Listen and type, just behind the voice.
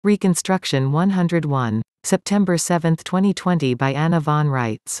Reconstruction 101. September 7, 2020 by Anna von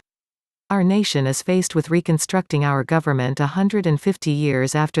Reitz. Our nation is faced with reconstructing our government 150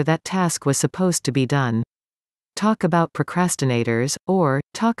 years after that task was supposed to be done. Talk about procrastinators, or,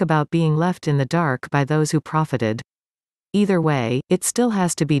 talk about being left in the dark by those who profited. Either way, it still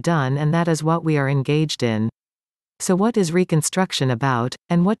has to be done, and that is what we are engaged in. So what is Reconstruction about,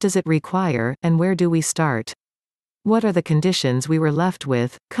 and what does it require, and where do we start? What are the conditions we were left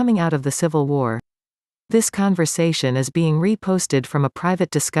with, coming out of the Civil War? This conversation is being reposted from a private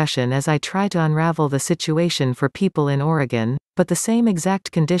discussion as I try to unravel the situation for people in Oregon, but the same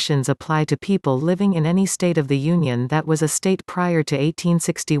exact conditions apply to people living in any state of the Union that was a state prior to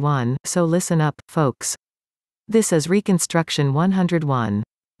 1861, so listen up, folks. This is Reconstruction 101.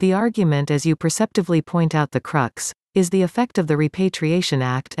 The argument, as you perceptively point out the crux, is the effect of the Repatriation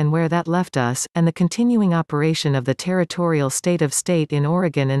Act and where that left us, and the continuing operation of the Territorial State of State in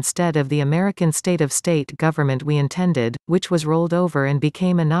Oregon instead of the American State of State government we intended, which was rolled over and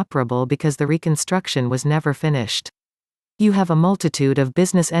became inoperable because the Reconstruction was never finished. You have a multitude of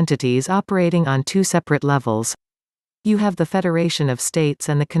business entities operating on two separate levels. You have the Federation of States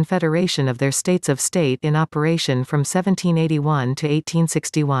and the Confederation of their States of State in operation from 1781 to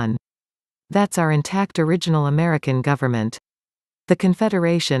 1861. That's our intact original American government. The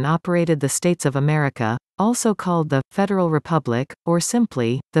Confederation operated the States of America, also called the Federal Republic, or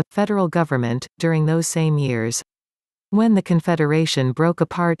simply, the federal government, during those same years. When the Confederation broke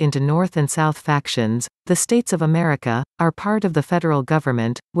apart into North and South factions, the States of America, our part of the federal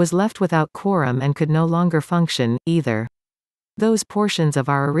government, was left without quorum and could no longer function, either. Those portions of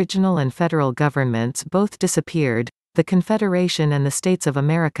our original and federal governments both disappeared. The Confederation and the States of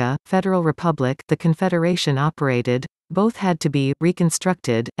America, Federal Republic, the Confederation operated, both had to be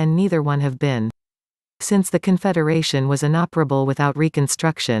reconstructed, and neither one have been. Since the Confederation was inoperable without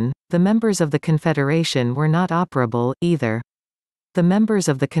Reconstruction, the members of the Confederation were not operable, either. The members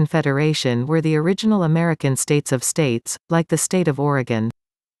of the Confederation were the original American states of states, like the state of Oregon.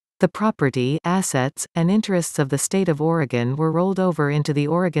 The property, assets, and interests of the state of Oregon were rolled over into the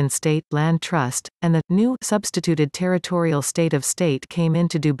Oregon State Land Trust, and the new substituted Territorial State of State came in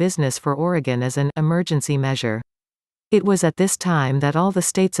to do business for Oregon as an emergency measure. It was at this time that all the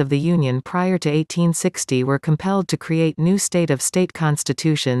states of the Union prior to 1860 were compelled to create new state-of-state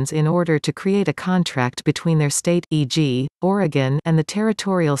constitutions in order to create a contract between their state, e.g., Oregon, and the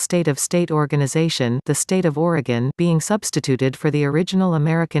Territorial State of State organization, the state of Oregon, being substituted for the original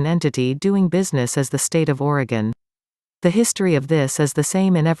American entity doing business as the state of Oregon. The history of this is the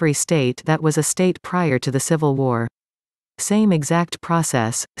same in every state that was a state prior to the Civil War. Same exact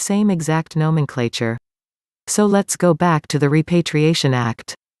process, same exact nomenclature. So let's go back to the Repatriation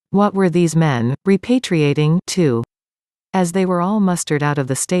Act. What were these men repatriating to? As they were all mustered out of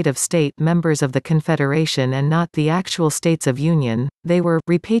the state of state members of the Confederation and not the actual states of Union, they were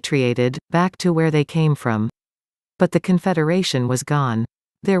repatriated back to where they came from. But the Confederation was gone.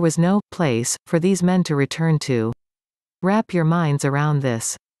 There was no place for these men to return to. Wrap your minds around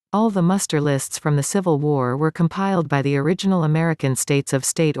this. All the muster lists from the Civil War were compiled by the original American states of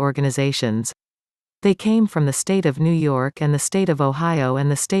state organizations. They came from the state of New York and the state of Ohio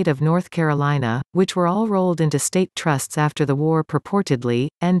and the state of North Carolina, which were all rolled into state trusts after the war purportedly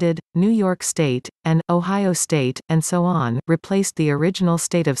ended. New York State, and Ohio State, and so on, replaced the original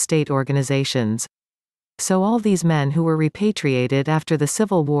state of state organizations. So all these men who were repatriated after the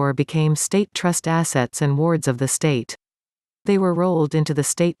Civil War became state trust assets and wards of the state. They were rolled into the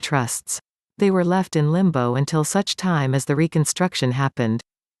state trusts. They were left in limbo until such time as the Reconstruction happened.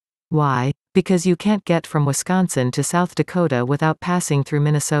 Why? Because you can't get from Wisconsin to South Dakota without passing through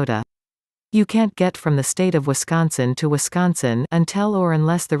Minnesota. You can't get from the state of Wisconsin to Wisconsin until or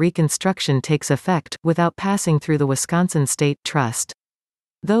unless the Reconstruction takes effect, without passing through the Wisconsin State Trust.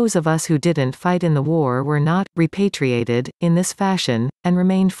 Those of us who didn't fight in the war were not repatriated in this fashion, and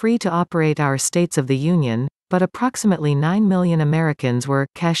remained free to operate our states of the Union, but approximately 9 million Americans were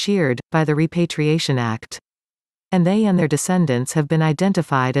cashiered by the Repatriation Act. And they and their descendants have been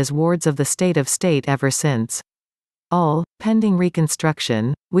identified as wards of the state of state ever since. All, pending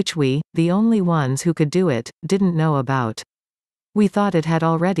Reconstruction, which we, the only ones who could do it, didn't know about. We thought it had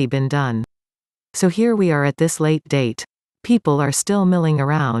already been done. So here we are at this late date. People are still milling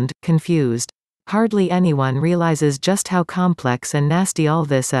around, confused. Hardly anyone realizes just how complex and nasty all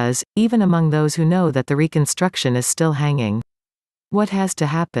this is, even among those who know that the Reconstruction is still hanging. What has to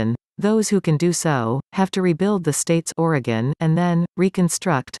happen? Those who can do so, have to rebuild the state's Oregon, and then,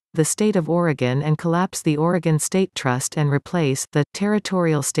 reconstruct, the state of Oregon and collapse the Oregon State Trust and replace the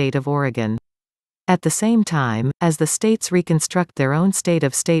Territorial State of Oregon. At the same time, as the states reconstruct their own state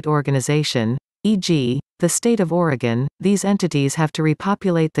of state organization, e.g., the state of Oregon, these entities have to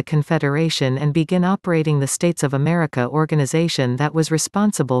repopulate the Confederation and begin operating the States of America organization that was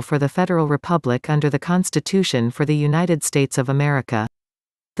responsible for the Federal Republic under the Constitution for the United States of America.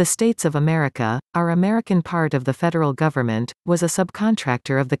 The States of America, our American part of the federal government, was a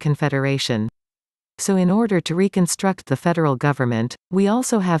subcontractor of the Confederation. So in order to reconstruct the federal government, we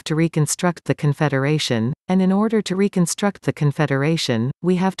also have to reconstruct the Confederation, and in order to reconstruct the Confederation,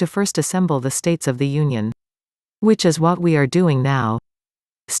 we have to first assemble the states of the Union. Which is what we are doing now.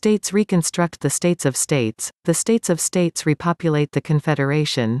 States reconstruct the states of states, the states of states repopulate the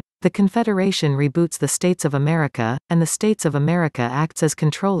Confederation reboots the States of America, and the States of America acts as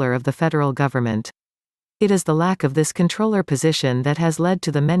controller of the federal government. It is the lack of this controller position that has led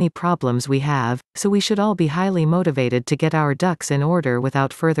to the many problems we have, so we should all be highly motivated to get our ducks in order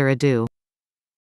without further ado.